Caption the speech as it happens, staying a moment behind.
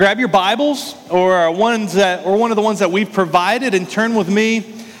Grab your Bibles or one of the ones that we've provided and turn with me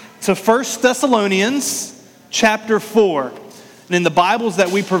to 1 Thessalonians chapter 4. And in the Bibles that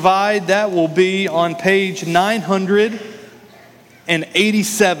we provide, that will be on page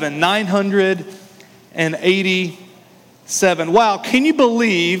 987. 987. Wow, can you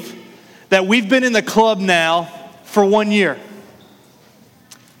believe that we've been in the club now for 1 year?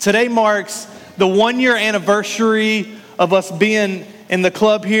 Today marks the 1 year anniversary of us being in the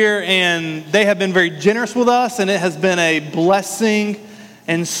club here, and they have been very generous with us, and it has been a blessing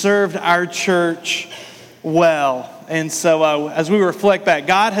and served our church well. And so as we reflect back,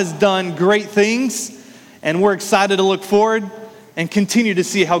 God has done great things, and we're excited to look forward and continue to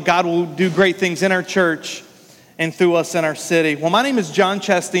see how God will do great things in our church and through us in our city. Well, my name is John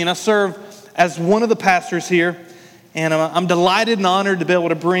Chesty, and I serve as one of the pastors here, and I'm delighted and honored to be able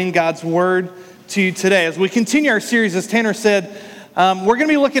to bring God's word to you today. As we continue our series, as Tanner said, we're going to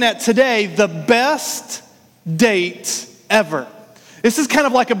be looking at today the best date ever. This is kind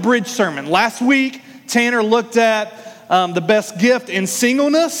of like a bridge sermon. Last week, Tanner looked at the best gift in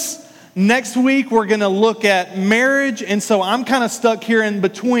singleness. Next week, we're going to look at marriage. And so I'm kind of stuck here in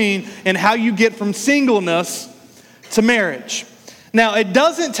between in how you get from singleness to marriage. Now, it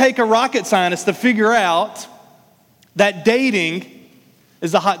doesn't take a rocket scientist to figure out that dating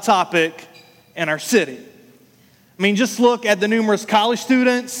is a hot topic in our city. I mean, just look at the numerous college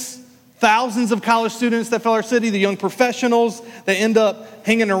students, thousands of college students that fill our city, the young professionals that end up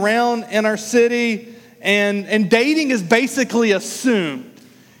hanging around in our city. And dating is basically assumed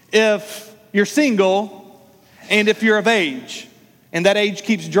if you're single and if you're of age. And that age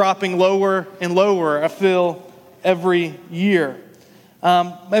keeps dropping lower and lower, I feel, every year. You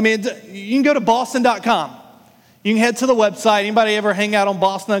can go to Boston.com. You can head to the website. Anybody ever hang out on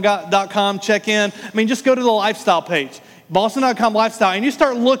Boston.com, check in? Just go to the lifestyle page, Boston.com lifestyle, and you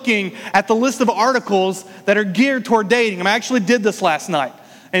start looking at the list of articles that are geared toward dating. I actually did this last night.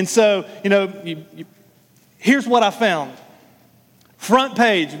 And so, here's what I found. Front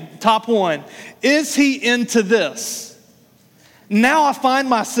page, top one, is he into this? Now I find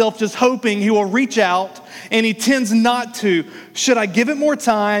myself just hoping he will reach out, and he tends not to. Should I give it more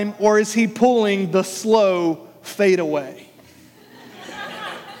time, or is he pulling the slow fade away?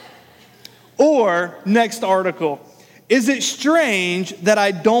 Or, next article, is it strange that I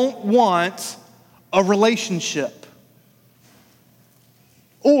don't want a relationship?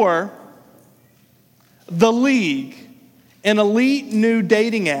 Or, The League, an elite new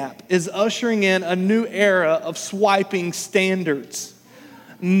dating app, is ushering in a new era of swiping standards.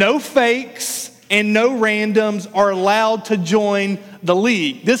 No fakes and no randoms are allowed to join the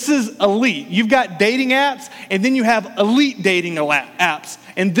league. This is elite. You've got dating apps, and then you have elite dating apps,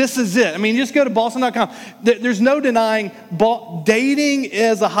 and this is it. Just go to Boston.com. There's no denying dating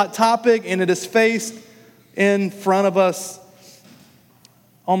is a hot topic, and it is faced in front of us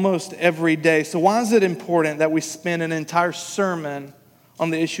almost every day. So why is it important that we spend an entire sermon on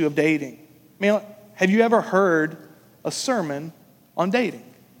the issue of dating? Have you ever heard a sermon on dating?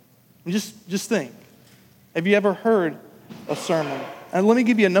 Just think. Have you ever heard a sermon? And let me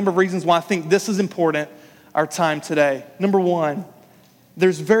give you a number of reasons why I think this is important, our time today. Number one,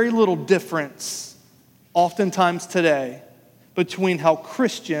 there's very little difference, oftentimes today, between how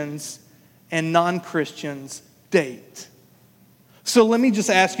Christians and non-Christians date. So let me just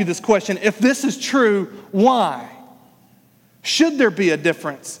ask you this question. If this is true, why? Should there be a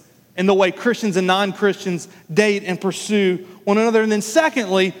difference in the way Christians and non-Christians date and pursue one another? And then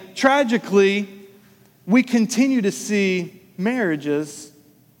secondly, tragically, we continue to see marriages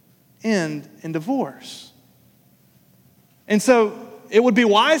end in divorce. And so it would be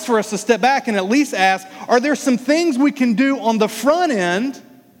wise for us to step back and at least ask, are there some things we can do on the front end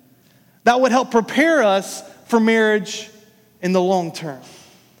that would help prepare us for marriage in the long term?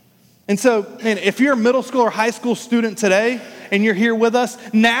 And so, if you're a middle school or high school student today and you're here with us,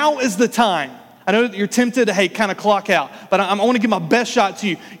 now is the time. I know that you're tempted to, kind of clock out, but I want to give my best shot to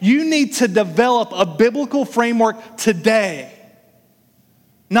you. You need to develop a biblical framework today,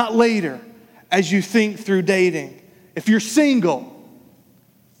 not later, as you think through dating. If you're single,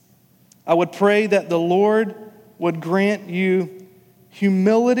 I would pray that the Lord would grant you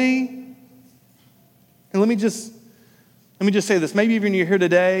humility. And let me just say this. Maybe even you're here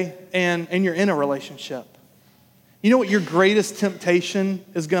today and you're in a relationship. You know what your greatest temptation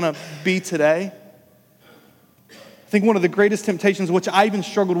is going to be today? I think one of the greatest temptations, which I even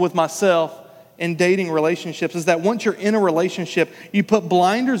struggled with myself in dating relationships, is that once you're in a relationship, you put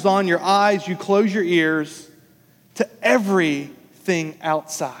blinders on your eyes, you close your ears to everything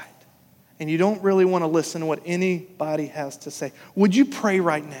outside. and you don't really want to listen to what anybody has to say, would you pray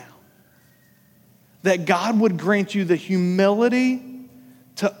right now that God would grant you the humility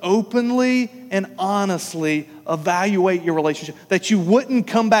to openly and honestly evaluate your relationship, that you wouldn't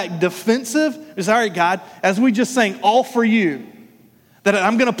come back defensive? It's all right, God, as we just sang, all for you, that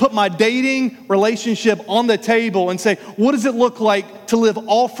I'm going to put my dating relationship on the table and say, what does it look like to live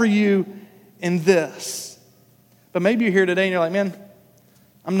all for you in this? But maybe you're here today and you're like, man,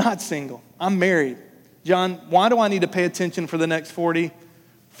 I'm not single. I'm married. John, why do I need to pay attention for the next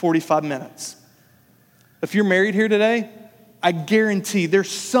 45 minutes? If you're married here today, I guarantee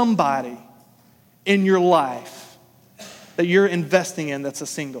there's somebody in your life that you're investing in that's a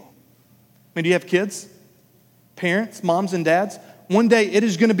single. I mean, do you have kids? Parents, moms and dads? One day it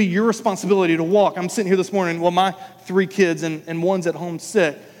is going to be your responsibility to walk. I'm sitting here this morning, well, my 3 kids and one's at home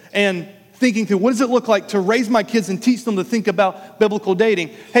sick, and thinking through what does it look like to raise my kids and teach them to think about biblical dating.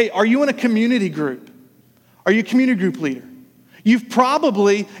 Hey, are you in a community group? Are you a community group leader? You've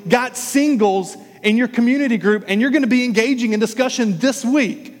probably got singles in your community group, and you're going to be engaging in discussion this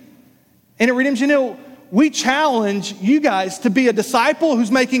week. And at Redemption, we challenge you guys to be a disciple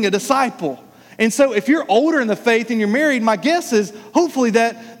who's making a disciple. And so if you're older in the faith and you're married, my guess is hopefully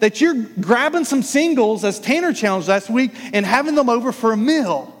that you're grabbing some singles, as Tanner challenged last week, and having them over for a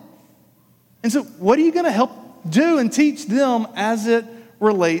meal. And so what are you going to help do and teach them as it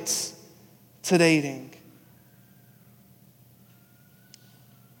relates to dating?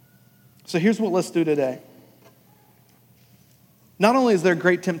 So here's what let's do today. Not only is there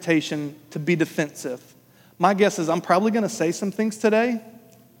great temptation to be defensive, my guess is I'm probably going to say some things today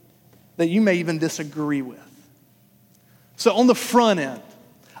that you may even disagree with. So on the front end,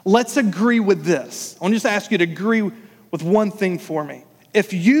 let's agree with this. I want to just ask you to agree with one thing for me.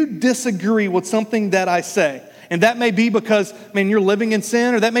 If you disagree with something that I say, and that may be because, you're living in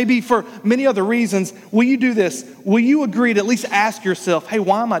sin, or that may be for many other reasons, will you do this? Will you agree to at least ask yourself, hey,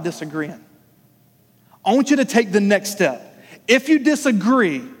 why am I disagreeing? I want you to take the next step. If you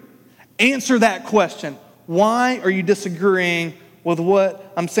disagree, answer that question. Why are you disagreeing with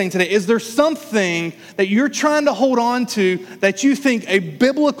what I'm saying today? Is there something that you're trying to hold on to that you think a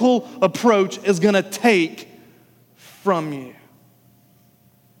biblical approach is going to take from you?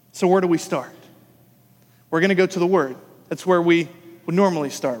 So where do we start? We're going to go to the Word. That's where we would normally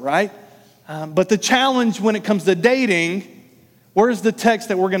start, right? But the challenge when it comes to dating, where's the text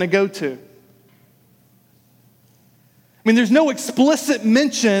that we're going to go to? There's no explicit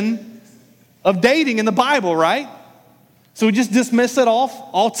mention of dating in the Bible, right? So we just dismiss it off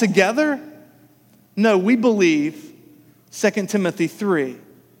altogether? No, we believe 2 Timothy 3,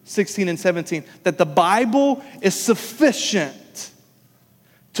 16 and 17, that the Bible is sufficient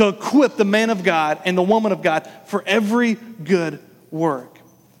to equip the man of God and the woman of God for every good work.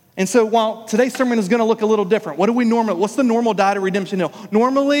 And so while today's sermon is going to look a little different, what's the normal diet at Redemption Hill?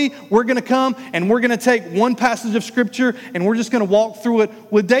 Normally, we're going to come and we're going to take one passage of Scripture and we're just going to walk through it.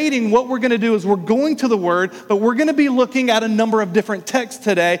 With dating, what we're going to do is we're going to the Word, but we're going to be looking at a number of different texts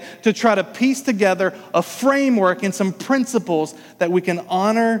today to try to piece together a framework and some principles that we can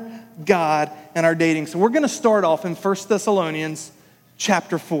honor God in our dating. So we're going to start off in 1 Thessalonians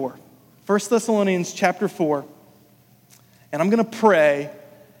chapter 4. 1 Thessalonians chapter 4. And I'm going to pray,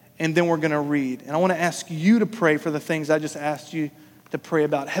 and then we're going to read. And I want to ask you to pray for the things I just asked you to pray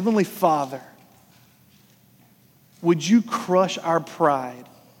about. Heavenly Father, would you crush our pride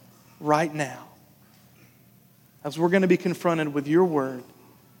right now as we're going to be confronted with your word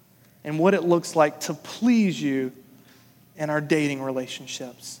and what it looks like to please you in our dating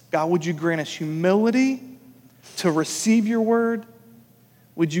relationships. God, would you grant us humility to receive your word?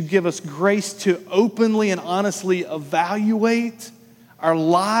 Would you give us grace to openly and honestly evaluate our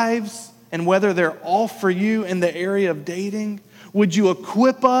lives and whether they're all for you in the area of dating? Would you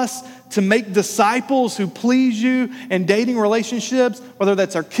equip us to make disciples who please you in dating relationships, whether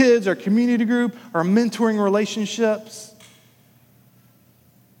that's our kids, our community group, our mentoring relationships?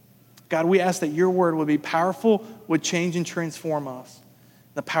 God, we ask that your word would be powerful, would change and transform us.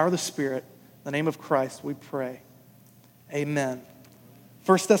 In the power of the Spirit, in the name of Christ, we pray. Amen.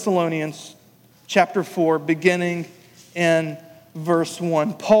 1 Thessalonians chapter 4, beginning in verse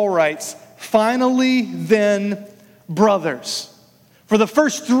 1. Paul writes, "Finally then, brothers." For the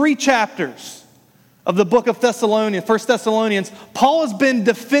first 3 chapters of the book of Thessalonians, 1 Thessalonians, Paul has been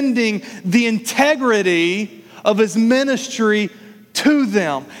defending the integrity of his ministry to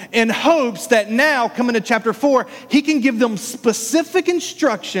them in hopes that now, coming to chapter 4, he can give them specific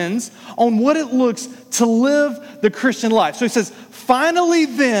instructions on what it looks to live the Christian life. So he says, "Finally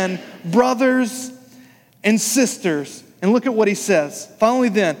then, brothers and sisters," and look at what he says. "Finally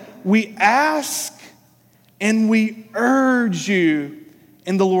then, we ask and we urge you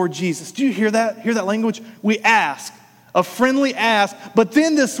in the Lord Jesus. Do you hear that? Hear that language? We ask, a friendly ask, but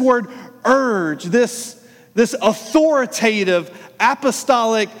then this word urge, this authoritative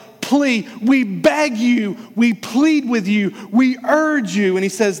apostolic plea. We beg you, we plead with you, we urge you. And he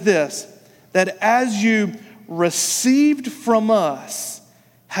says this, that as you received from us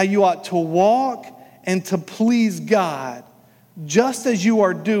how you ought to walk and to please God, just as you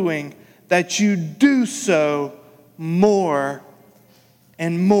are doing, that you do so more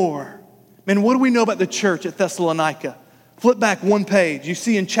and more. Man, what do we know about the church at Thessalonica? Flip back one page. You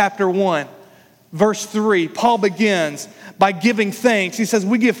see in chapter 1, verse 3, Paul begins by giving thanks. He says,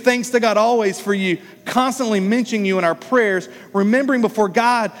 we give thanks to God always for you, constantly mentioning you in our prayers, remembering before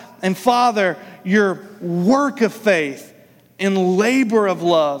God and Father your work of faith and labor of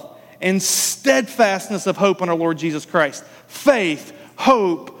love and steadfastness of hope in our Lord Jesus Christ. Faith,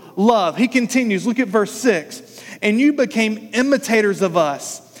 hope, love. He continues, look at verse 6. And you became imitators of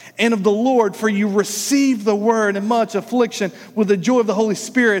us and of the Lord, for you received the word in much affliction with the joy of the Holy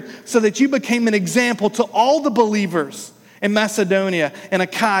Spirit, so that you became an example to all the believers in Macedonia and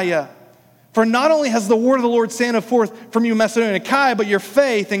Achaia. For not only has the word of the Lord sounded forth from you in Macedonia and Achaia, but your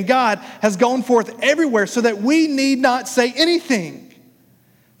faith in God has gone forth everywhere, so that we need not say anything.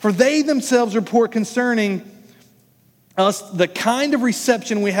 For they themselves report concerning us the kind of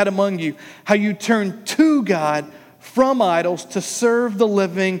reception we had among you, how you turned to God from idols to serve the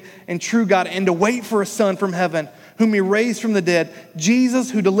living and true God, and to wait for a Son from heaven, whom he raised from the dead,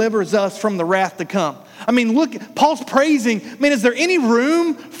 Jesus, who delivers us from the wrath to come. I mean, look, Paul's praising. Man, is there any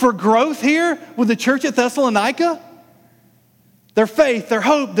room for growth here with the church at Thessalonica? Their faith, their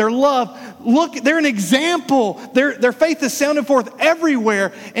hope, their love. Look, they're an example. Their faith is sounded forth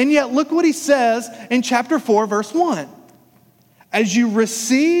everywhere. And yet, look what he says in chapter 4, verse 1. As you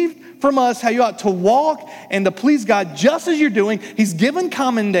received from us how you ought to walk and to please God, just as you're doing, he's given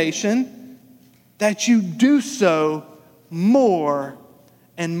commendation that you do so more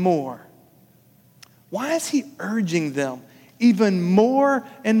and more. Why is he urging them even more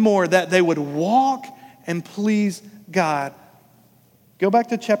and more that they would walk and please God? Go back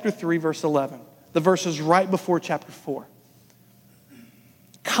to chapter 3, verse 11. The verses right before chapter 4.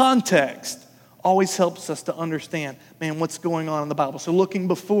 Context always helps us to understand, man, what's going on in the Bible. So looking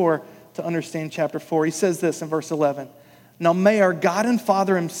before to understand chapter 4, he says this in verse 11. Now may our God and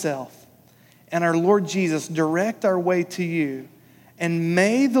Father himself and our Lord Jesus direct our way to you, and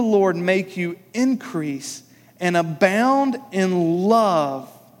may the Lord make you increase and abound in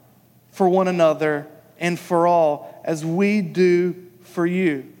love for one another and for all, as we do for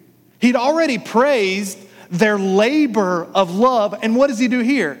you. He'd already praised their labor of love, and what does he do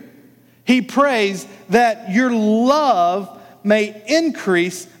here? He prays that your love may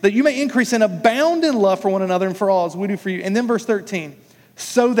increase, that you may increase and abound in love for one another and for all, as we do for you. And then verse 13,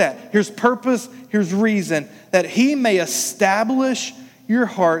 so that, here's purpose, here's reason, that he may establish your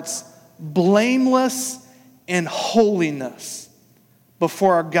hearts blameless in holiness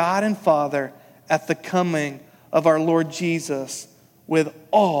before our God and Father at the coming of our Lord Jesus with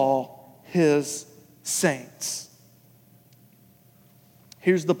all his saints.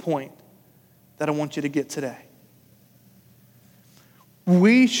 Here's the point that I want you to get today.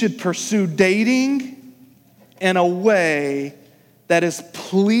 We should pursue dating in a way that is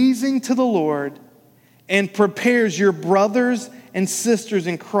pleasing to the Lord and prepares your brothers and sisters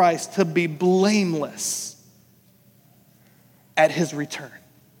in Christ to be blameless at his return.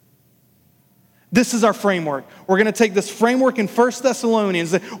 This is our framework. We're going to take this framework in 1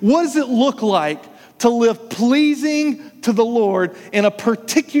 Thessalonians. What does it look like to live pleasing to the Lord in a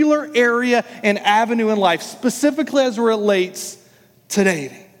particular area and avenue in life, specifically as it relates to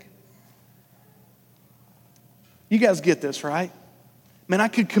dating? You guys get this, right? Man, I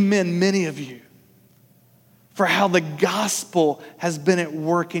could commend many of you for how the gospel has been at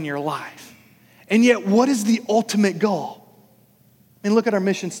work in your life. And yet, what is the ultimate goal? I mean, look at our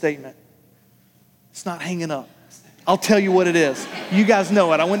mission statement. It's not hanging up. I'll tell you what it is. You guys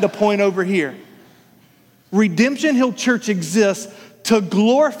know it. I went to point over here. Redemption Hill Church exists to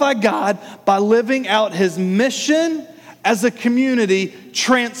glorify God by living out his mission as a community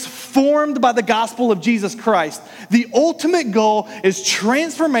transformed by the gospel of Jesus Christ. The ultimate goal is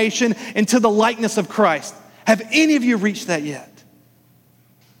transformation into the likeness of Christ. Have any of you reached that yet?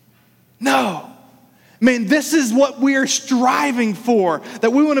 No. Man, this is what we are striving for,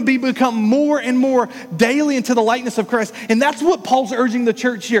 that we want to become more and more daily into the likeness of Christ. And that's what Paul's urging the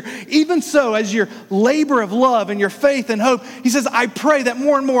church here. Even so, as your labor of love and your faith and hope, he says, I pray that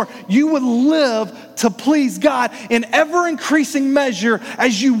more and more you would live to please God in ever increasing measure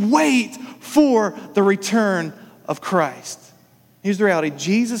as you wait for the return of Christ. Here's the reality.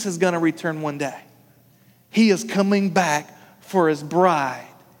 Jesus is going to return one day. He is coming back for his bride.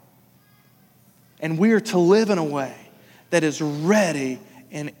 And we are to live in a way that is ready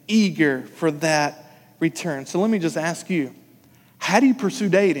and eager for that return. So let me just ask you, how do you pursue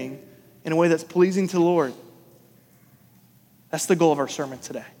dating in a way that's pleasing to the Lord? That's the goal of our sermon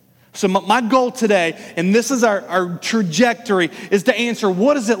today. So my goal today, and this is our trajectory, is to answer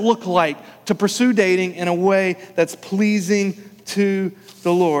what does it look like to pursue dating in a way that's pleasing to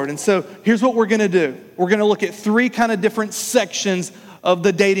the Lord. And so here's what we're going to do. We're going to look at three kind of different sections of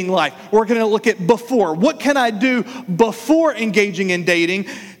the dating life. We're going to look at before. What can I do before engaging in dating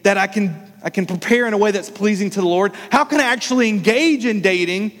that I can prepare in a way that's pleasing to the Lord? How can I actually engage in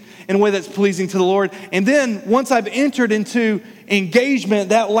dating in a way that's pleasing to the Lord? And then once I've entered into engagement,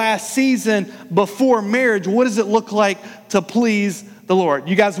 that last season before marriage, what does it look like to please the Lord?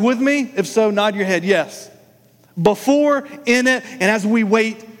 You guys with me? If so, nod your head, yes. Before, in it, and as we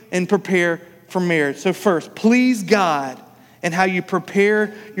wait and prepare for marriage. So first, please God and how you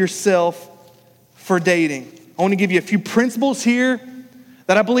prepare yourself for dating. I want to give you a few principles here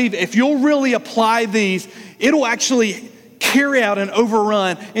that I believe if you'll really apply these, it'll actually carry out and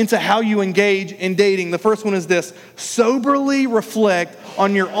overrun into how you engage in dating. The first one is this: soberly reflect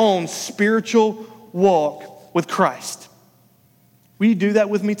on your own spiritual walk with Christ. Will you do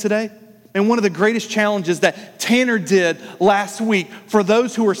that with me today? And one of the greatest challenges that Tanner did last week for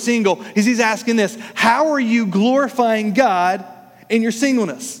those who are single is he's asking this: how are you glorifying God in your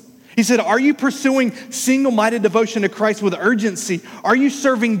singleness? He said, are you pursuing single-minded devotion to Christ with urgency? Are you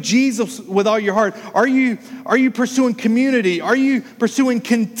serving Jesus with all your heart? Are you pursuing community? Are you pursuing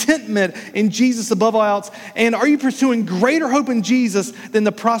contentment in Jesus above all else? And are you pursuing greater hope in Jesus than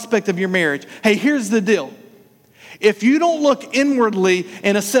the prospect of your marriage? Hey, here's the deal. If you don't look inwardly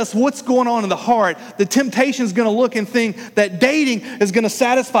and assess what's going on in the heart, the temptation is going to look and think that dating is going to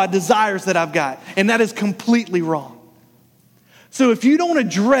satisfy desires that I've got. And that is completely wrong. So if you don't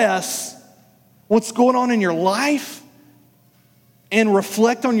address what's going on in your life and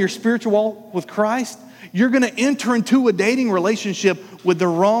reflect on your spiritual walk with Christ, you're going to enter into a dating relationship with the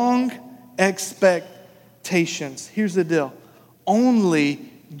wrong expectations. Here's the deal. Only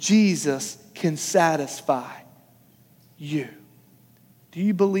Jesus can satisfy you. Do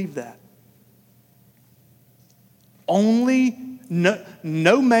you believe that? Only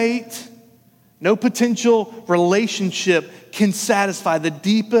no mate, no potential relationship can satisfy the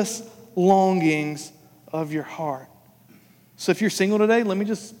deepest longings of your heart. So if you're single today, let me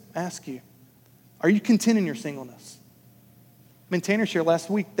just ask you, are you content in your singleness? I mean, Tanner shared last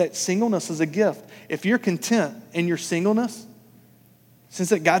week that singleness is a gift. If you're content in your singleness, since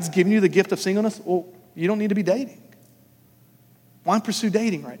that God's given you the gift of singleness, well, you don't need to be dating. Why pursue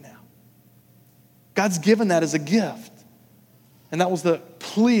dating right now? God's given that as a gift. And that was the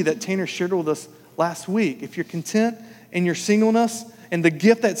plea that Tanner shared with us last week. If you're content in your singleness and the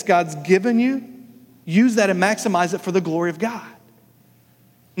gift that God's given you, use that and maximize it for the glory of God.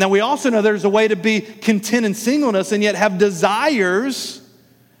 Now, we also know there's a way to be content in singleness and yet have desires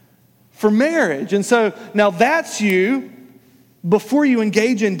for marriage. And so now that's you. Before you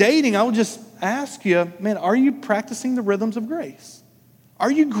engage in dating, I will just ask you, man, are you practicing the rhythms of grace?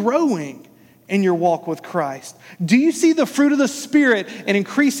 Are you growing in your walk with Christ? Do you see the fruit of the Spirit in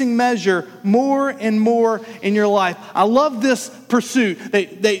increasing measure more and more in your life? I love this pursuit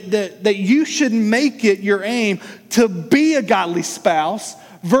that you should make it your aim to be a godly spouse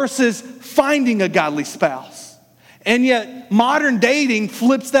versus finding a godly spouse. And yet modern dating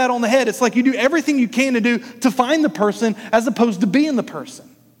flips that on the head. It's like you do everything you can to do to find the person as opposed to being the person.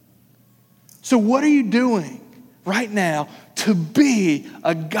 So what are you doing right now to be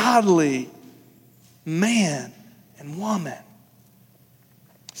a godly man and woman?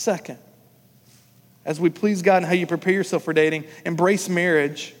 Second, as we please God and how you prepare yourself for dating, embrace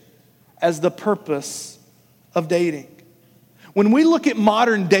marriage as the purpose of dating. When we look at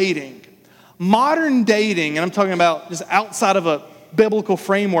modern dating, and I'm talking about just outside of a biblical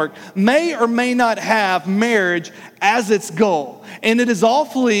framework, may or may not have marriage as its goal. And it is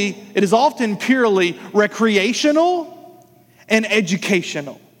often purely recreational and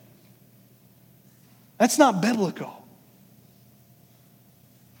educational. That's not biblical.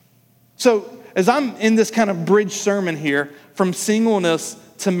 So as I'm in this kind of bridge sermon here, from singleness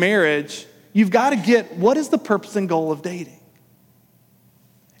to marriage, you've got to get what is the purpose and goal of dating.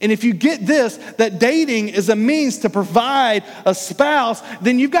 And if you get this, that dating is a means to provide a spouse,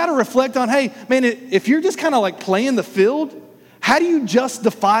 then you've got to reflect on, hey, man, if you're just kind of like playing the field, how do you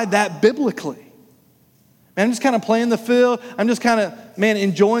justify that biblically? Man, I'm just kind of playing the field. I'm just kind of,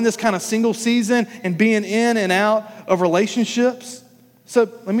 enjoying this kind of single season and being in and out of relationships. So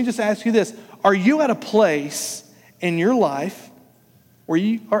let me just ask you this. Are you at a place in your life where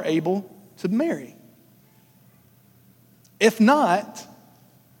you are able to marry? If not,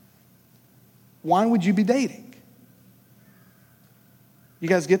 why would you be dating? You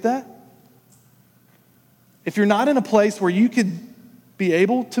guys get that? If you're not in a place where you could be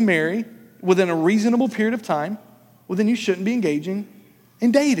able to marry within a reasonable period of time, well, then you shouldn't be engaging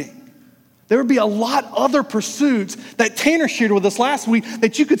in dating. There would be a lot of other pursuits that Tanner shared with us last week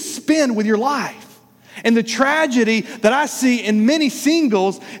that you could spend with your life. And the tragedy that I see in many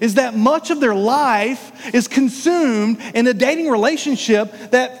singles is that much of their life is consumed in a dating relationship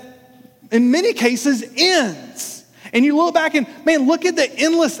that in many cases ends. And you look back and, look at the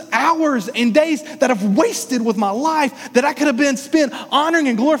endless hours and days that I've wasted with my life that I could have been spent honoring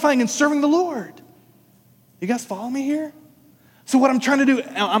and glorifying and serving the Lord. You guys follow me here? So what I'm trying to do,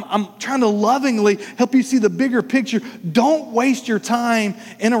 I'm trying to lovingly help you see the bigger picture. Don't waste your time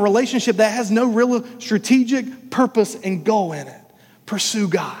in a relationship that has no real strategic purpose and goal in it. Pursue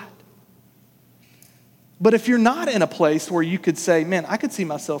God. But if you're not in a place where you could say, I could see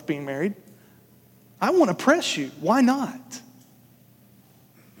myself being married, I want to press you. Why not?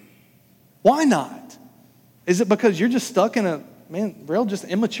 Why not? Is it because you're just stuck in a, real just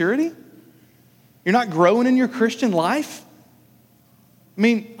immaturity? You're not growing in your Christian life?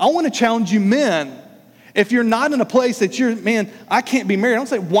 I want to challenge you men. If you're not in a place that you're, I can't be married, I don't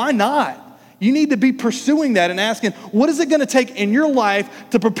say, why not? You need to be pursuing that and asking, what is it going to take in your life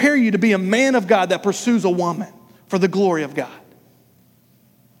to prepare you to be a man of God that pursues a woman for the glory of God?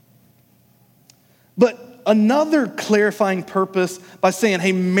 But another clarifying purpose by saying,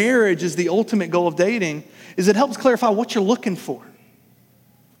 hey, marriage is the ultimate goal of dating, is it helps clarify what you're looking for.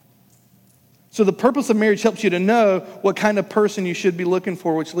 So the purpose of marriage helps you to know what kind of person you should be looking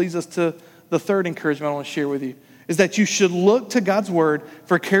for, which leads us to the third encouragement I want to share with you, is that you should look to God's word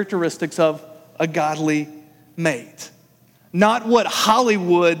for characteristics of a godly mate. Not what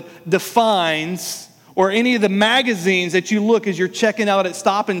Hollywood defines or any of the magazines that you look as you're checking out at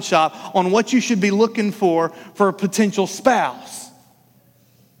Stop and Shop on what you should be looking for a potential spouse.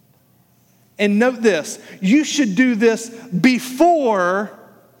 And note this, you should do this before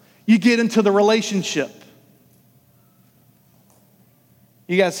you get into the relationship.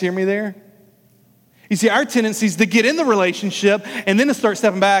 You guys hear me there? You see, our tendency is to get in the relationship and then to start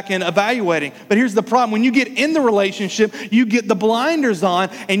stepping back and evaluating. But here's the problem. When you get in the relationship, you get the blinders on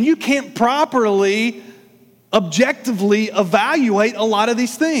and you can't properly, objectively evaluate a lot of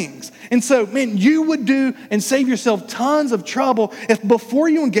these things. And so, you would do and save yourself tons of trouble if before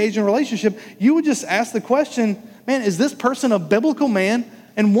you engage in a relationship, you would just ask the question, is this person a biblical man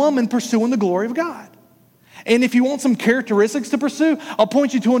and woman pursuing the glory of God? And if you want some characteristics to pursue, I'll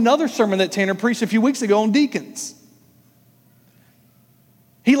point you to another sermon that Tanner preached a few weeks ago on deacons.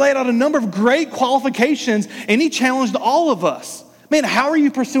 He laid out a number of great qualifications and he challenged all of us. How are you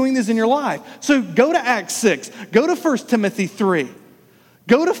pursuing this in your life? So go to Acts 6, go to 1 Timothy 3,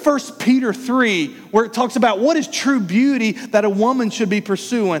 go to 1 Peter 3, where it talks about what is true beauty that a woman should be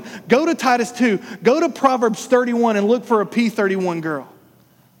pursuing. Go to Titus 2, go to Proverbs 31 and look for a P31 girl.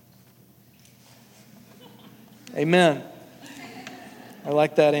 Amen. I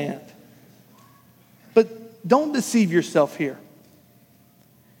like that ant. But don't deceive yourself here.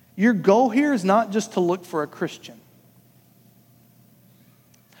 Your goal here is not just to look for a Christian.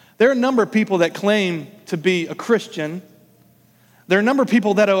 There are a number of people that claim to be a Christian. There are a number of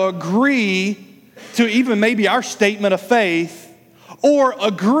people that agree to even maybe our statement of faith or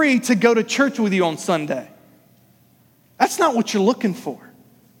agree to go to church with you on Sunday. That's not what you're looking for.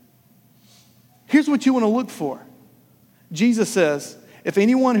 Here's what you want to look for. Jesus says, if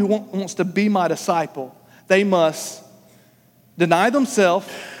anyone who wants to be my disciple, they must deny themselves,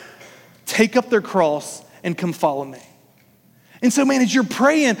 take up their cross, and come follow me. And so, as you're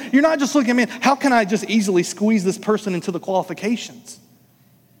praying, you're not just looking, how can I just easily squeeze this person into the qualifications?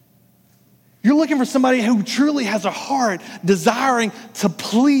 You're looking for somebody who truly has a heart desiring to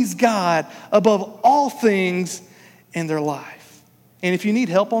please God above all things in their life. And if you need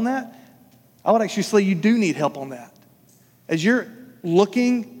help on that, I would actually say you do need help on that. As you're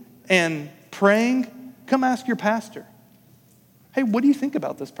looking and praying, come ask your pastor. Hey, what do you think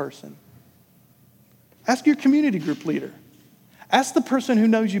about this person? Ask your community group leader. Ask the person who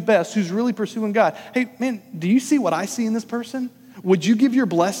knows you best, who's really pursuing God. Hey, man, do you see what I see in this person? Would you give your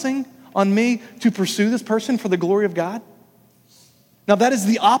blessing on me to pursue this person for the glory of God? Now, that is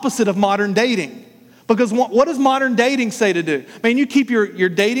the opposite of modern dating. Because what does modern dating say to do? Man, you keep your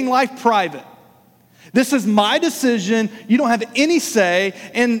dating life private. This is my decision. You don't have any say.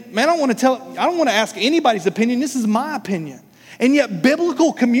 And man, I don't want to ask anybody's opinion. This is my opinion. And yet,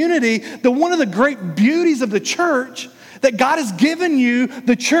 biblical community, one of the great beauties of the church, that God has given you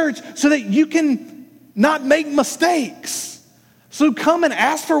the church so that you can not make mistakes. So come and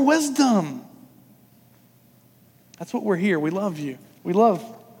ask for wisdom. That's what we're here. We love you. We love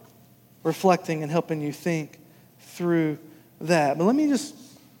reflecting and helping you think through that. But let me just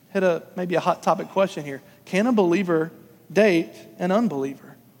hit maybe a hot topic question here. Can a believer date an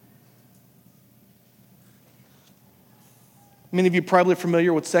unbeliever? Many of you are probably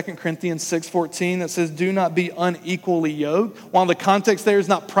familiar with 2 Corinthians 6:14 that says, do not be unequally yoked. While the context there is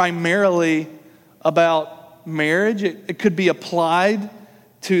not primarily about marriage, it could be applied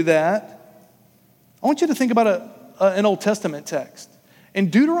to that. I want you to think about an Old Testament text. In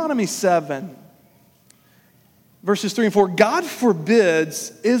Deuteronomy 7, verses 3 and 4, God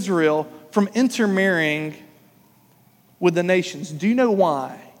forbids Israel from intermarrying with the nations. Do you know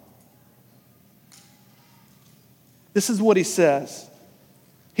why? This is what he says.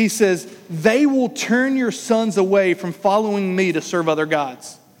 He says, they will turn your sons away from following me to serve other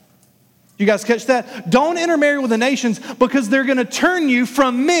gods. You guys catch that? Don't intermarry with the nations because they're going to turn you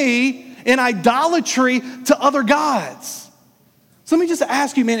from me in idolatry to other gods. So let me just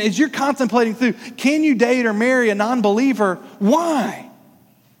ask you, man, as you're contemplating through, can you date or marry a non-believer? Why?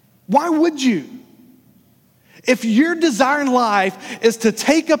 Why would you? If your desire in life is to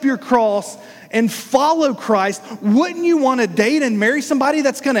take up your cross and follow Christ, wouldn't you want to date and marry somebody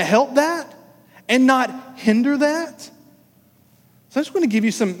that's going to help that and not hinder that? So I just want to give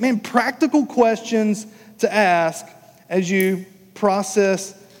you some, practical questions to ask as you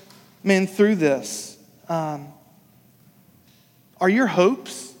process, through this. Are your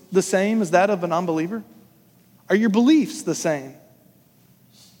hopes the same as that of an unbeliever? Are your beliefs the same?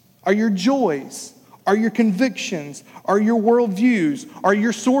 Are your joys? Are your convictions? Are your worldviews? Are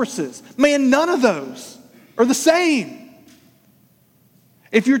your sources? None of those are the same.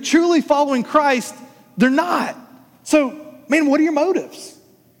 If you're truly following Christ, they're not. So, what are your motives?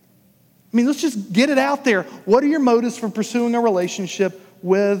 Let's just get it out there. What are your motives for pursuing a relationship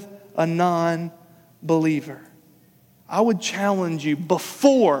with a non-believer? I would challenge you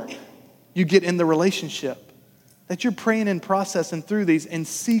before you get in the relationship that you're praying and processing through these and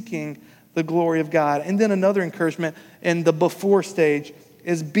seeking the glory of God. And then another encouragement in the before stage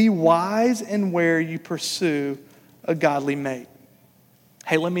is be wise in where you pursue a godly mate.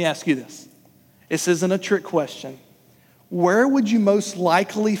 Hey, let me ask you this. This isn't a trick question. Where would you most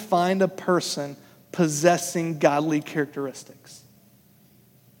likely find a person possessing godly characteristics?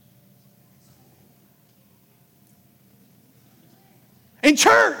 In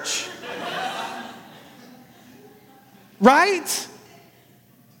church. Right?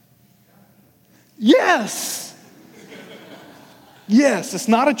 Yes. Yes, it's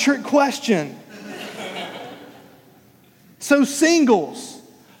not a trick question. So singles,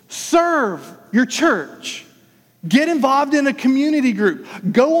 serve your church. Get involved in a community group.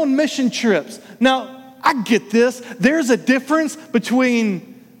 Go on mission trips. Now, I get this. There's a difference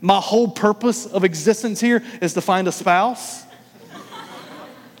between my whole purpose of existence here is to find a spouse.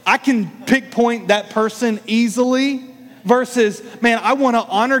 I can pinpoint that person easily versus, I want to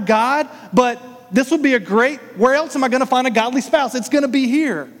honor God, but this would be where else am I going to find a godly spouse? It's going to be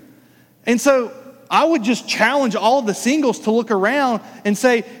here. And so I would just challenge all of the singles to look around and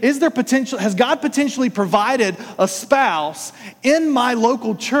say, has God potentially provided a spouse in my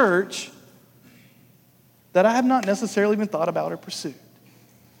local church that I have not necessarily even thought about or pursued?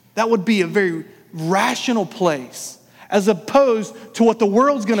 That would be a very rational place as opposed to what the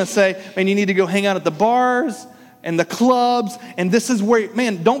world's going to say, you need to go hang out at the bars and the clubs, and this is where,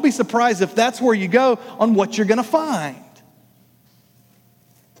 don't be surprised if that's where you go on what you're going to find.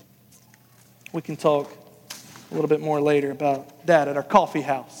 We can talk a little bit more later about that at our coffee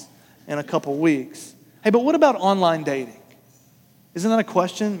house in a couple weeks. Hey, but what about online dating? Isn't that a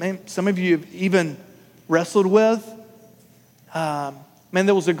question, some of you have even wrestled with?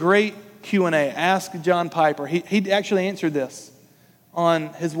 There was a great Q&A. Ask John Piper. He actually answered this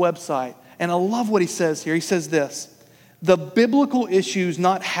on his website. And I love what he says here. He says this: the biblical issue is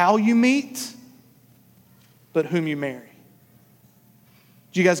not how you meet, but whom you marry.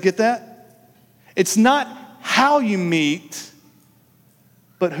 Do you guys get that? It's not how you meet,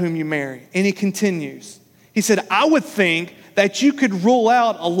 but whom you marry. And he continues. He said, I would think that you could rule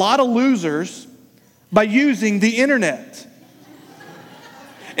out a lot of losers by using the internet.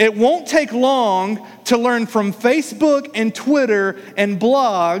 It won't take long to learn from Facebook and Twitter and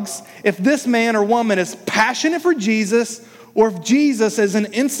blogs if this man or woman is passionate for Jesus or if Jesus is an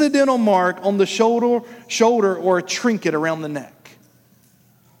incidental mark on the shoulder or a trinket around the neck.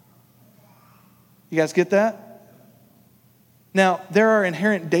 You guys get that? Now, there are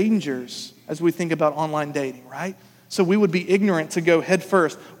inherent dangers as we think about online dating, right? So we would be ignorant to go head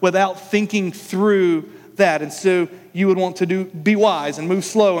first without thinking through that. And so you would want to be wise and move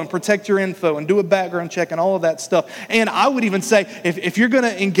slow and protect your info and do a background check and all of that stuff. And I would even say, if you're going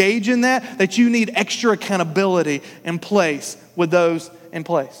to engage in that you need extra accountability in place with those in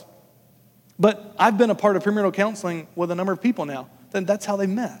place. But I've been a part of premarital counseling with a number of people now. That's how they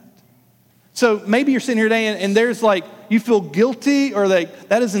met. So maybe you're sitting here today and there's like, you feel guilty or like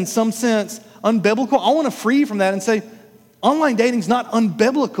that is in some sense unbiblical. I want to free you from that and say, online dating is not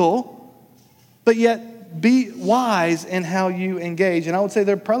unbiblical, but yet be wise in how you engage. And I would say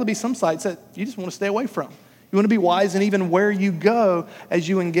there'd probably be some sites that you just want to stay away from. You want to be wise in even where you go as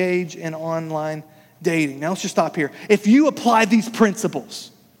you engage in online dating. Now let's just stop here. If you apply these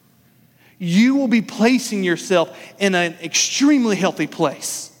principles, you will be placing yourself in an extremely healthy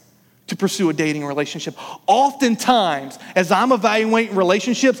place to pursue a dating relationship. Oftentimes, as I'm evaluating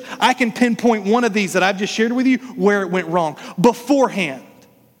relationships, I can pinpoint one of these that I've just shared with you where it went wrong beforehand.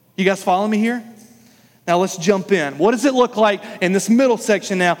 You guys follow me here? Now let's jump in. What does it look like in this middle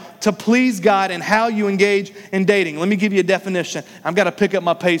section now to please God and how you engage in dating? Let me give you a definition. I've got to pick up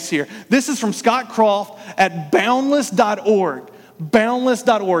my pace here. This is from Scott Croft at boundless.org.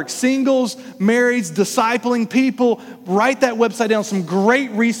 Boundless.org. Singles, marrieds, discipling people. Write that website down. Some great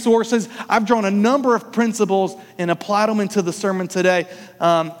resources. I've drawn a number of principles and applied them into the sermon today.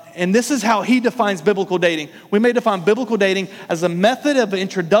 And this is how he defines biblical dating. We may define biblical dating as a method of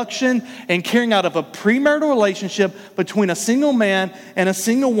introduction and carrying out of a premarital relationship between a single man and a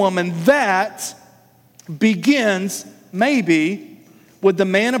single woman that begins maybe with the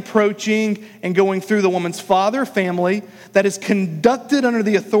man approaching and going through the woman's father family, that is conducted under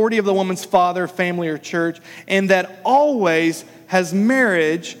the authority of the woman's father, family, or church, and that always has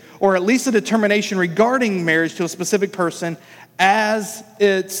marriage, or at least a determination regarding marriage to a specific person, as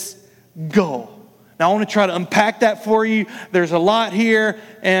its goal. Now I want to try to unpack that for you. There's a lot here,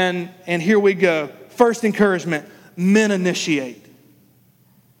 and here we go. First encouragement, men initiate.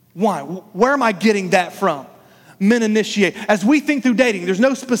 Why? Where am I getting that from? Men initiate. As we think through dating, there's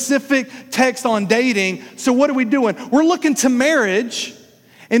no specific text on dating, so what are we doing? We're looking to marriage,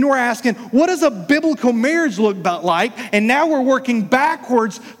 and we're asking, what does a biblical marriage look like? And now we're working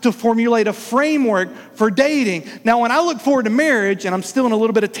backwards to formulate a framework for dating. Now, when I look forward to marriage, and I'm still in a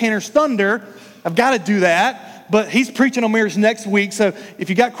little bit of Tanner's thunder, I've got to do that, but he's preaching on marriage next week, so if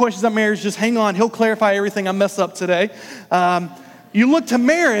you got questions on marriage, just hang on. He'll clarify everything I mess up today. You look to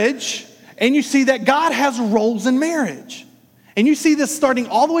marriage, and you see that God has roles in marriage. And you see this starting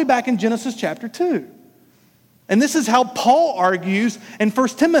all the way back in Genesis chapter 2. And this is how Paul argues in 1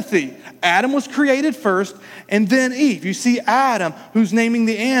 Timothy. Adam was created first, and then Eve. You see Adam, who's naming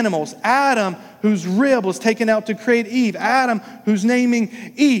the animals. Adam, whose rib was taken out to create Eve. Adam, who's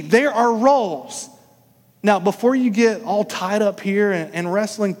naming Eve. There are roles. Now, before you get all tied up here and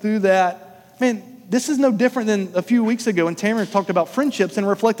wrestling through that, man, this is no different than a few weeks ago when Tamara talked about friendships and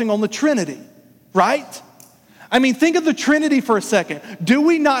reflecting on the Trinity, right? I mean, think of the Trinity for a second. Do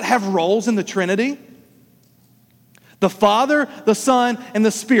we not have roles in the Trinity? The Father, the Son, and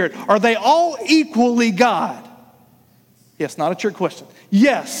the Spirit. Are they all equally God? Yes, not a trick question.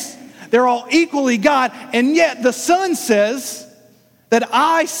 Yes, they're all equally God, and yet the Son says that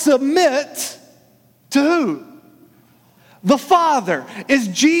I submit to who? The Father. Is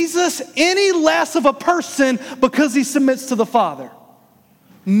Jesus any less of a person because he submits to the Father?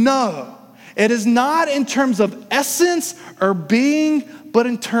 No. It is not in terms of essence or being, but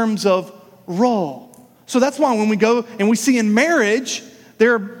in terms of role. So that's why when we go and we see in marriage,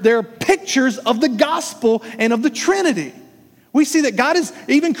 there are pictures of the gospel and of the Trinity. We see that God has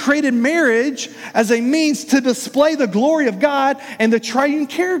even created marriage as a means to display the glory of God and the triune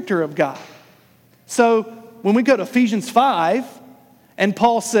character of God. So when we go to Ephesians 5, and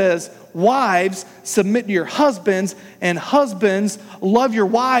Paul says, wives, submit to your husbands, and husbands, love your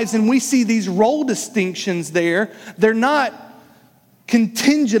wives, and we see these role distinctions there. They're not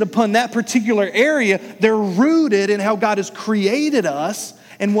contingent upon that particular area. They're rooted in how God has created us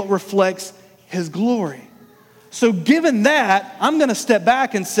and what reflects his glory. So given that, I'm going to step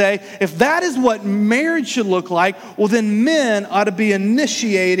back and say, if that is what marriage should look like, well then men ought to be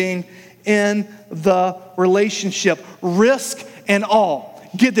initiating in the relationship. Risk and all.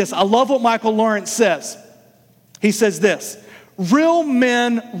 Get this. I love what Michael Lawrence says. He says this: real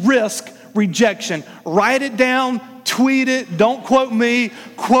men risk rejection. Write it down, tweet it. Don't quote me,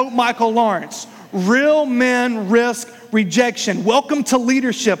 quote Michael Lawrence. Real men risk rejection. Welcome to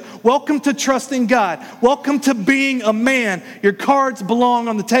leadership. Welcome to trusting God. Welcome to being a man. Your cards belong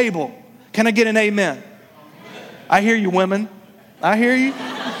on the table. Can I get an amen? I hear you, women. I hear you.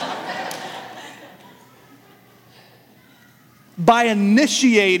 By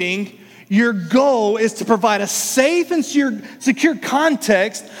initiating, your goal is to provide a safe and secure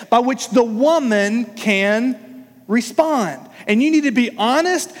context by which the woman can respond. And you need to be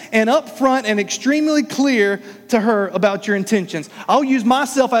honest and upfront and extremely clear to her about your intentions. I'll use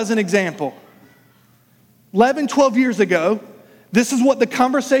myself as an example. 11, 12 years ago, this is what the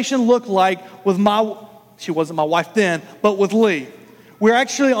conversation looked like with she wasn't my wife then, but with Lee. We're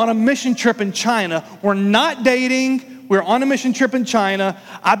actually on a mission trip in China. We're not dating. We're on a mission trip in China.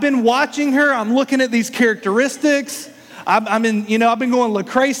 I've been watching her. I'm looking at these characteristics. I've been going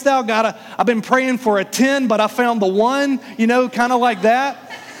Lecrae style. I've been praying for a 10, but I found the 1, kind of like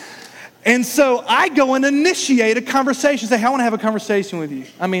that. And so I go and initiate a conversation. Say, hey, I want to have a conversation with you.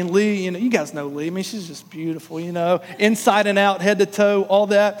 I mean, Lee, you guys know Lee. I mean, she's just beautiful, inside and out, head to toe, all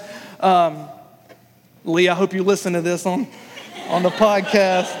that. Lee, I hope you listen to this on the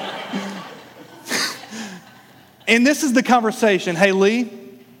podcast. And this is the conversation. Hey, Lee,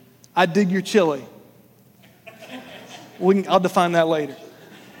 I dig your chili. I'll define that later.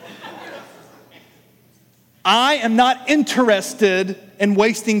 I am not interested in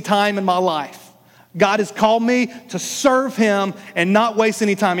wasting time in my life. God has called me to serve Him and not waste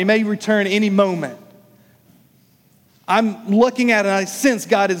any time. He may return any moment. I'm looking at it and I sense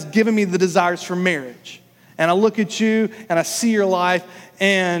God has given me the desires for marriage. And I look at you and I see your life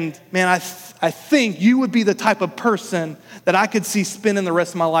and, man, I think you would be the type of person that I could see spending the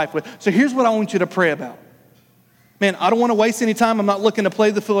rest of my life with. So here's what I want you to pray about. Man, I don't want to waste any time. I'm not looking to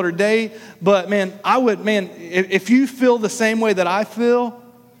play the field or date. But, if you feel the same way that I feel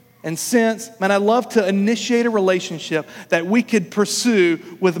and sense, man, I'd love to initiate a relationship that we could pursue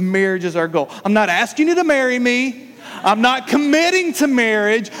with marriage as our goal. I'm not asking you to marry me. I'm not committing to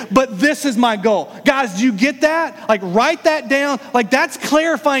marriage, but this is my goal. Guys, do you get that? Like, write that down. Like, that's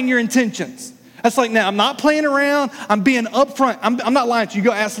clarifying your intentions. That's like, now, I'm not playing around. I'm being upfront. I'm not lying to you.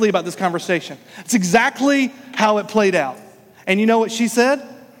 Go ask Lee about this conversation. It's exactly how it played out. And you know what she said?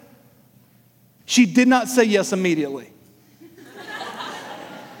 She did not say yes immediately.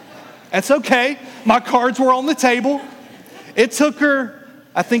 That's okay. My cards were on the table. It took her,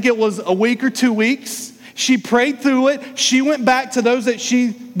 I think it was a week or 2 weeks. She prayed through it. She went back to those that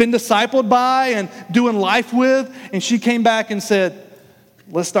she'd been discipled by and doing life with. And she came back and said,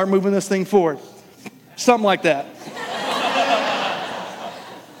 let's start moving this thing forward. Something like that.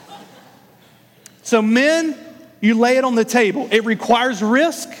 So men, you lay it on the table. It requires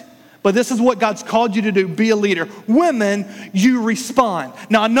risk, but this is what God's called you to do. Be a leader. Women, you respond.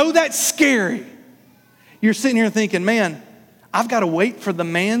 Now, I know that's scary. You're sitting here thinking, man, I've got to wait for the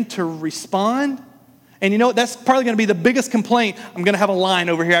man to respond. And you know what? That's probably going to be the biggest complaint. I'm going to have a line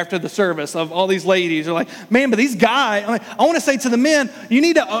over here after the service of all these ladies are like, man, but these guys, I want to say to the men, you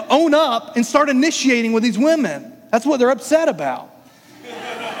need to own up and start initiating with these women. That's what they're upset about.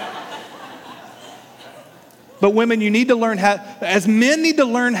 But women, you need to learn as men need to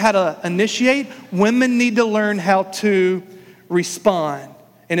learn how to initiate, women need to learn how to respond.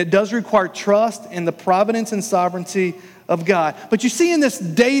 And it does require trust in the providence and sovereignty of God. But you see in this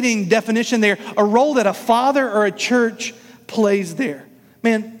dating definition there, a role that a father or a church plays there.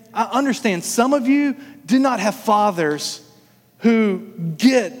 Man, I understand some of you do not have fathers who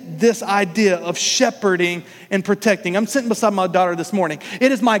get this idea of shepherding and protecting. I'm sitting beside my daughter this morning.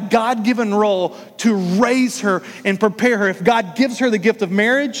 It is my God-given role to raise her and prepare her. If God gives her the gift of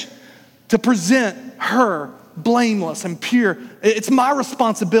marriage, to present her blameless and pure. It's my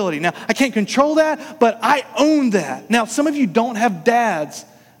responsibility. Now, I can't control that, but I own that. Now, some of you don't have dads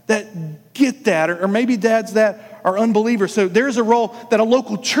that get that, or maybe dads that are unbelievers. So there's a role that a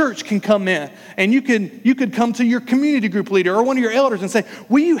local church can come in, and you could come to your community group leader or one of your elders and say,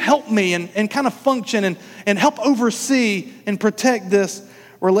 will you help me and kind of function and help oversee and protect this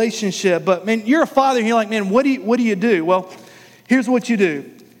relationship? But man, you're a father, and you're like, man, what do you do? Well, here's what you do.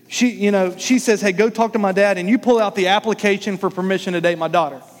 She says, hey, go talk to my dad, and you pull out the application for permission to date my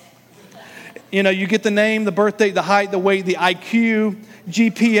daughter. You get the name, the birth date, the height, the weight, the IQ,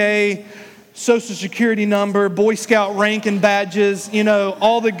 GPA, social security number, Boy Scout rank and badges,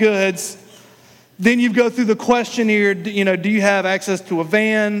 all the goods. Then you go through the questionnaire, do you have access to a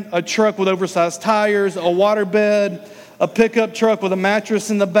van, a truck with oversized tires, a waterbed, a pickup truck with a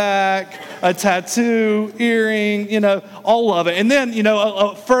mattress in the back, a tattoo, earring, all of it. And then,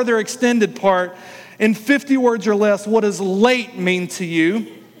 a further extended part, in 50 words or less, what does late mean to you?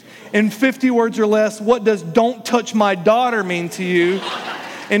 In 50 words or less, what does don't touch my daughter mean to you?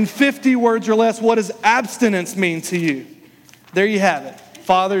 In 50 words or less, what does abstinence mean to you? There you have it.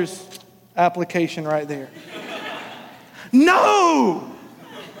 Father's application right there. No!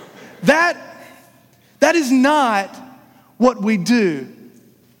 That is not what we do.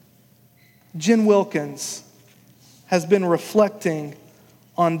 Jen Wilkins has been reflecting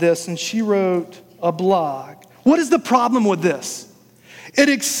on this, and she wrote a blog. What is the problem with this? It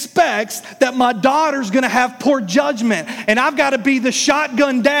expects that my daughter's gonna have poor judgment, and I've gotta be the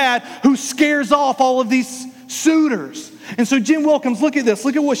shotgun dad who scares off all of these suitors. And so Jen Wilkins, look at this.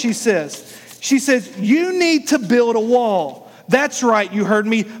 Look at what she says. She says, you need to build a wall. That's right, you heard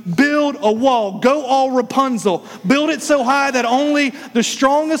me. Build a wall. Go all Rapunzel. Build it so high that only the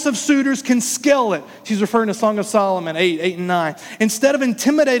strongest of suitors can scale it. She's referring to Song of Solomon 8 and 9. Instead of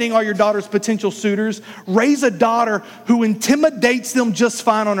intimidating all your daughter's potential suitors, raise a daughter who intimidates them just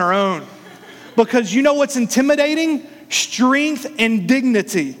fine on her own. Because you know what's intimidating? Strength and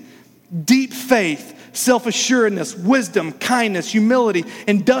dignity, deep faith, self-assuredness, wisdom, kindness, humility,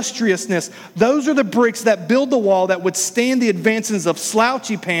 industriousness. Those are the bricks that build the wall that would stand the advances of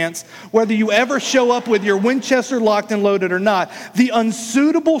slouchy pants, whether you ever show up with your Winchester locked and loaded or not. The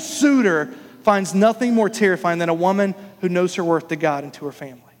unsuitable suitor finds nothing more terrifying than a woman who knows her worth to God and to her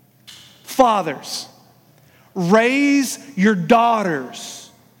family. Fathers, raise your daughters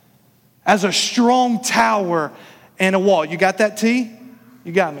as a strong tower and a wall. You got that, T?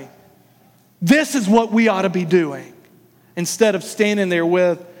 You got me. This is what we ought to be doing instead of standing there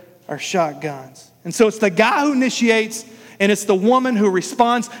with our shotguns. And so it's the guy who initiates and it's the woman who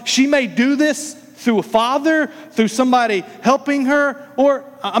responds. She may do this through a father, through somebody helping her, or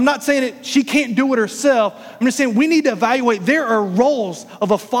I'm not saying that she can't do it herself. I'm just saying we need to evaluate. There are roles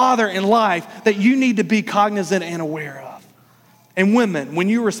of a father in life that you need to be cognizant and aware of. And women, when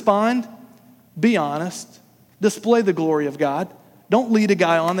you respond, be honest. Display the glory of God. Don't lead a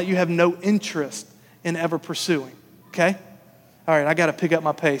guy on that you have no interest in ever pursuing, okay? All right, I got to pick up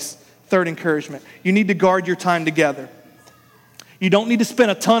my pace. Third encouragement, you need to guard your time together. You don't need to spend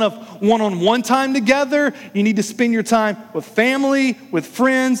a ton of one-on-one time together. You need to spend your time with family, with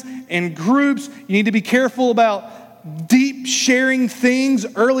friends, and groups. You need to be careful about deep sharing things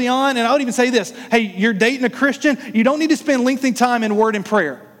early on. And I would even say this, hey, you're dating a Christian, you don't need to spend lengthy time in word and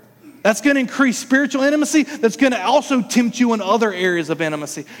prayer. That's going to increase spiritual intimacy. That's going to also tempt you in other areas of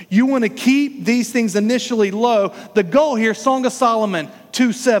intimacy. You want to keep these things initially low. The goal here, Song of Solomon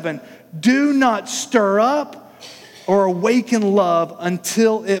 2:7, do not stir up or awaken love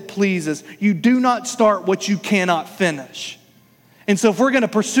until it pleases. You do not start what you cannot finish. And so if we're going to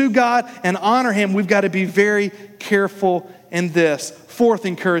pursue God and honor Him, we've got to be very careful in this. Fourth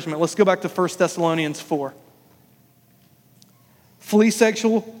encouragement, let's go back to 1 Thessalonians 4. Flee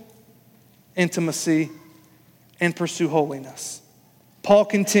sexual intimacy and pursue holiness. Paul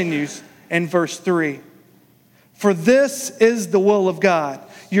continues in verse 3. For this is the will of God,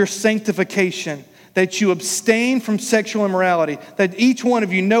 your sanctification, that you abstain from sexual immorality, that each one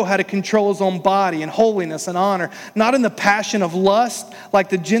of you know how to control his own body in holiness and honor, not in the passion of lust, like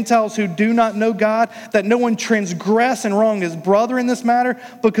the Gentiles who do not know God, that no one transgress and wrong his brother in this matter,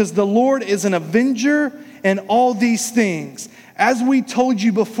 because the Lord is an avenger in all these things, as we told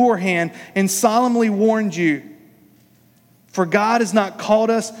you beforehand and solemnly warned you. For God has not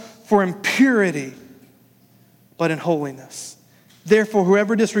called us for impurity, but in holiness. Therefore,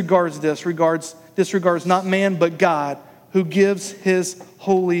 whoever disregards this disregards not man, but God, who gives His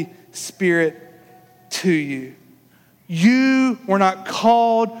Holy Spirit to you. You were not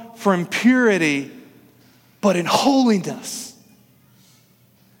called for impurity, but in holiness.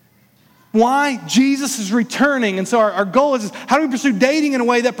 Why? Jesus is returning. And so our goal is, how do we pursue dating in a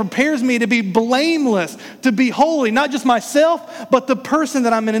way that prepares me to be blameless, to be holy, not just myself, but the person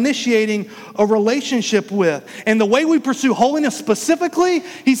that I'm initiating a relationship with. And the way we pursue holiness specifically,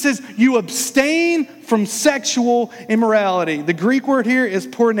 he says, you abstain from sexual immorality. The Greek word here is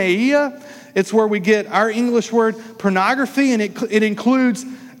porneia. It's where we get our English word pornography, and it includes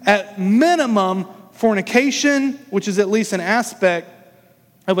at minimum fornication, which is at least an aspect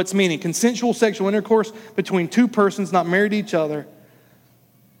of its meaning. Consensual sexual intercourse between two persons not married to each other.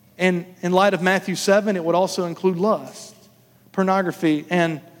 And in light of Matthew 7, it would also include lust, pornography,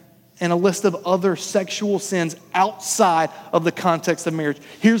 and and a list of other sexual sins outside of the context of marriage.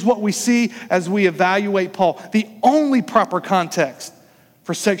 Here's what we see as we evaluate Paul. The only proper context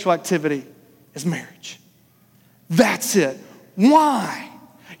for sexual activity is marriage. That's it. Why?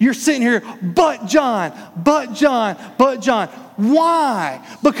 You're sitting here, but John. Why?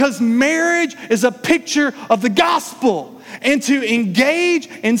 Because marriage is a picture of the gospel. And to engage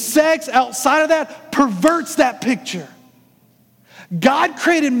in sex outside of that perverts that picture. God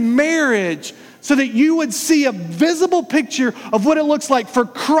created marriage so that you would see a visible picture of what it looks like for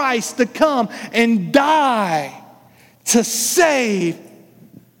Christ to come and die to save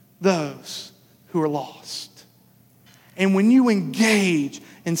those who are lost. And when you engage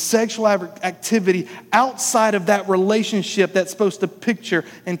in sexual activity outside of that relationship that's supposed to picture,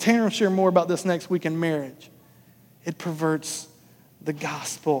 and Tanner will share more about this next week in marriage, it perverts the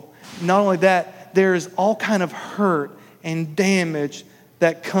gospel. Not only that, there's all kind of hurt and damage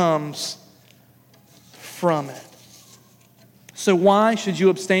that comes from it. So why should you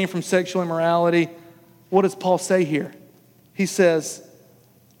abstain from sexual immorality? What does Paul say here? He says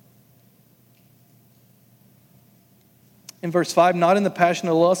in verse 5, not in the passion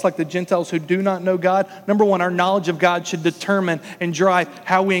of lust like the Gentiles who do not know God. Number one, our knowledge of God should determine and drive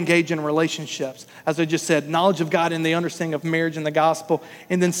how we engage in relationships. As I just said, knowledge of God and the understanding of marriage and the gospel.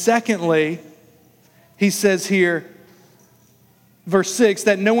 And then secondly, he says here, verse 6,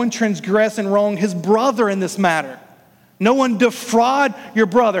 that no one transgress and wrong his brother in this matter. No one defraud your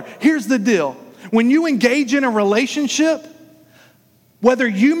brother. Here's the deal. When you engage in a relationship, whether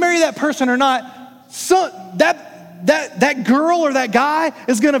you marry that person or not, that girl or that guy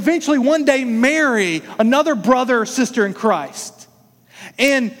is going to eventually one day marry another brother or sister in Christ.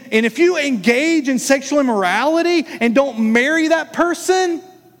 And if you engage in sexual immorality and don't marry that person,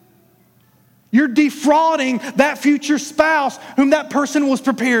 you're defrauding that future spouse whom that person was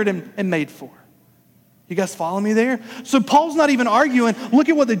prepared and made for. You guys follow me there? So Paul's not even arguing, look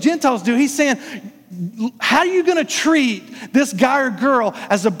at what the Gentiles do. He's saying, how are you going to treat this guy or girl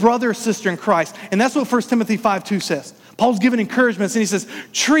as a brother or sister in Christ? And that's what 1 Timothy 5:2 says. Paul's giving encouragements, and he says,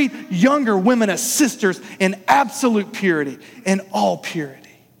 treat younger women as sisters in absolute purity, in all purity.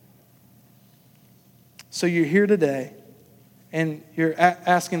 So you're here today, and you're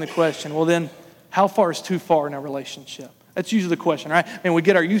asking the question, well then, how far is too far in a relationship? That's usually the question, right? Man, we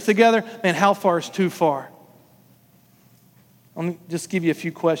get our youth together, man, how far is too far? Let me just give you a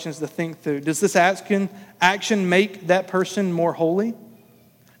few questions to think through. Does this action make that person more holy?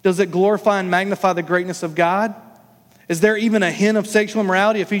 Does it glorify and magnify the greatness of God? Is there even a hint of sexual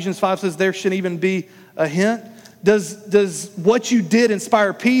immorality? Ephesians 5 says there shouldn't even be a hint. Does what you did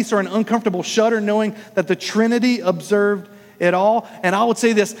inspire peace or an uncomfortable shudder knowing that the Trinity observed it all? And I would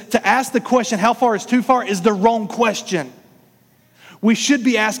say this, to ask the question, how far is too far, is the wrong question. We should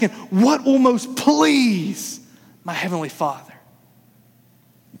be asking, what will most please my Heavenly Father?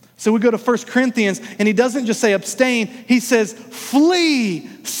 So we go to 1 Corinthians, and he doesn't just say abstain, he says flee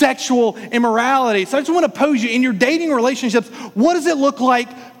sexual immorality. So I just want to pose you, in your dating relationships, what does it look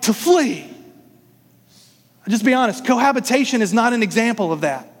like to flee? I'll just be honest, cohabitation is not an example of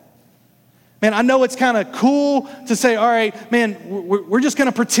that. Man, I know it's kind of cool to say, all right, man, we're just going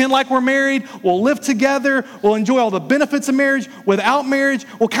to pretend like we're married. We'll live together. We'll enjoy all the benefits of marriage. Without marriage,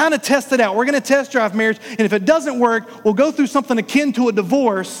 we'll kind of test it out. We're going to test drive marriage. And if it doesn't work, we'll go through something akin to a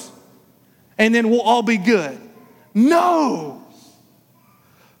divorce, and then we'll all be good. No.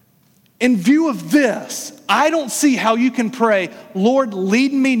 In view of this, I don't see how you can pray, Lord,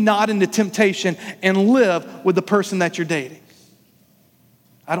 lead me not into temptation, and live with the person that you're dating.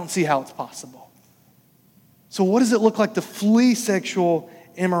 I don't see how it's possible. So what does it look like to flee sexual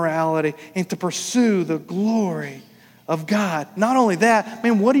immorality and to pursue the glory of God? Not only that,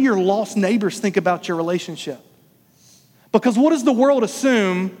 man, what do your lost neighbors think about your relationship? Because what does the world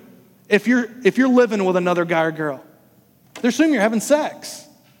assume if you're living with another guy or girl? They assume you're having sex.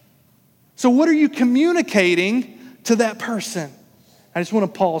 So what are you communicating to that person? I just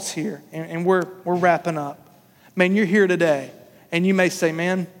want to pause here, and we're wrapping up. Man, you're here today. And you may say,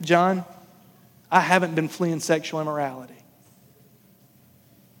 man, John, I haven't been fleeing sexual immorality.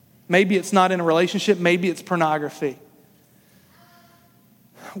 Maybe it's not in a relationship. Maybe it's pornography.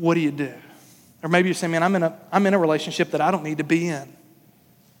 What do you do? Or maybe you're saying, man, I'm in a relationship that I don't need to be in.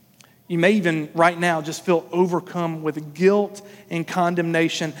 You may even right now just feel overcome with guilt and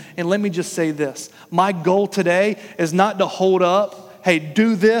condemnation. And let me just say this. My goal today is not to hold up, hey,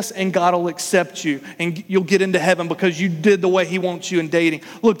 do this and God will accept you and you'll get into heaven because you did the way he wants you in dating.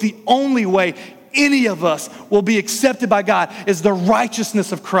 Look, the only way any of us will be accepted by God is the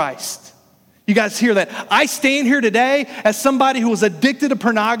righteousness of Christ. You guys hear that? I stand here today as somebody who was addicted to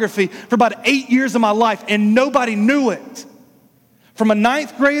pornography for about 8 years of my life, and nobody knew it. From a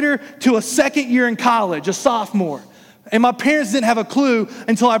 9th grader to a 2nd year in college, a sophomore. And my parents didn't have a clue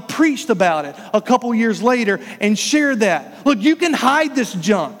until I preached about it a couple years later and shared that. Look, you can hide this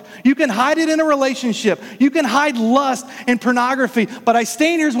junk. You can hide it in a relationship. You can hide lust and pornography. But I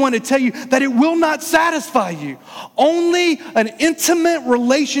stand here as one to tell you that it will not satisfy you. Only an intimate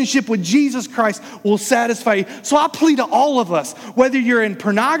relationship with Jesus Christ will satisfy you. So I plead to all of us, whether you're in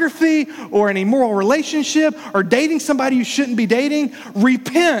pornography or an immoral relationship or dating somebody you shouldn't be dating,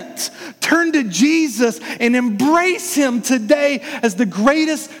 repent. Turn to Jesus and embrace him today as the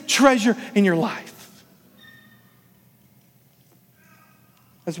greatest treasure in your life.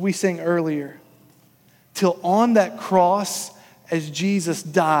 As we sang earlier, till on that cross, as Jesus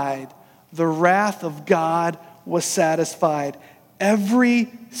died, the wrath of God was satisfied.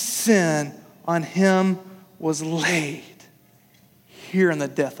 Every sin on him was laid. Here in the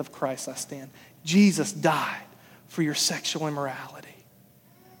death of Christ I stand. Jesus died for your sexual immorality.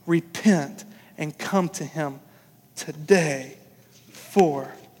 Repent and come to him today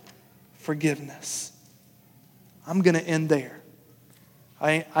for forgiveness. I'm going to end there.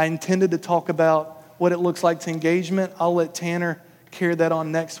 I intended to talk about what it looks like to engagement. I'll let Tanner carry that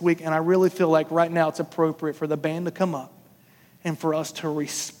on next week. And I really feel like right now it's appropriate for the band to come up and for us to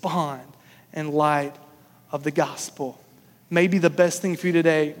respond in light of the gospel. Maybe the best thing for you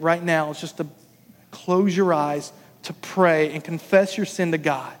today, right now, is just to close your eyes, to pray and confess your sin to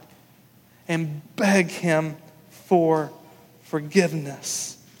God and beg him for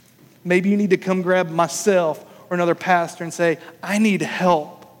forgiveness. Maybe you need to come grab myself or another pastor and say, I need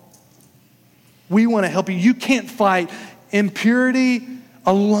help. We want to help you. You can't fight impurity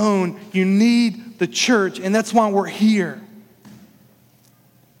alone. You need the church, and that's why we're here.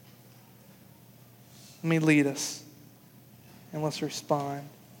 Let me lead us, and let's respond.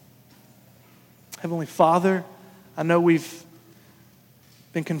 Heavenly Father, I know we've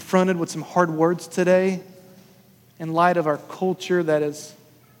been confronted with some hard words today in light of our culture that is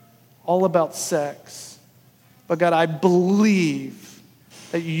all about sex. But God, I believe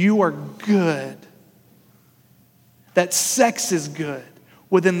that you are good, that sex is good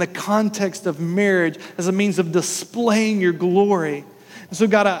within the context of marriage as a means of displaying your glory. And so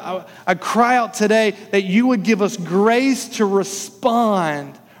God, I cry out today that you would give us grace to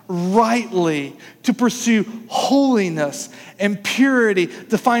respond rightly, to pursue holiness and purity,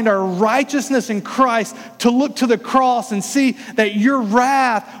 to find our righteousness in Christ, to look to the cross and see that your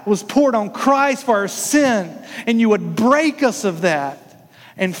wrath was poured on Christ for our sin, and you would break us of that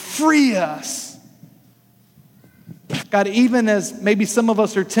and free us. God, even as maybe some of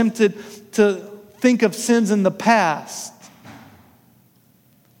us are tempted to think of sins in the past,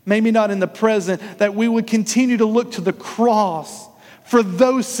 maybe not in the present, that we would continue to look to the cross for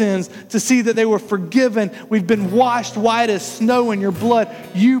those sins, to see that they were forgiven. We've been washed white as snow in your blood.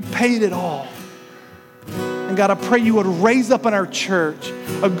 You paid it all. And God, I pray you would raise up in our church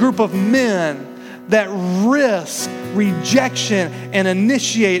a group of men that risk rejection and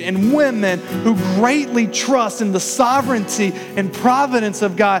initiate, and women who greatly trust in the sovereignty and providence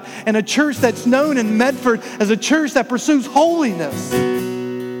of God, and a church that's known in Medford as a church that pursues holiness.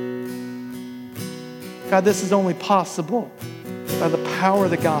 God, this is only possible by the power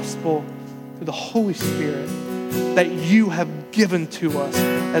of the gospel through the Holy Spirit that you have given to us,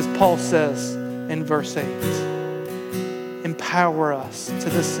 as Paul says in verse 8. Empower us to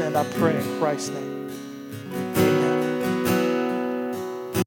this end, I pray in Christ's name.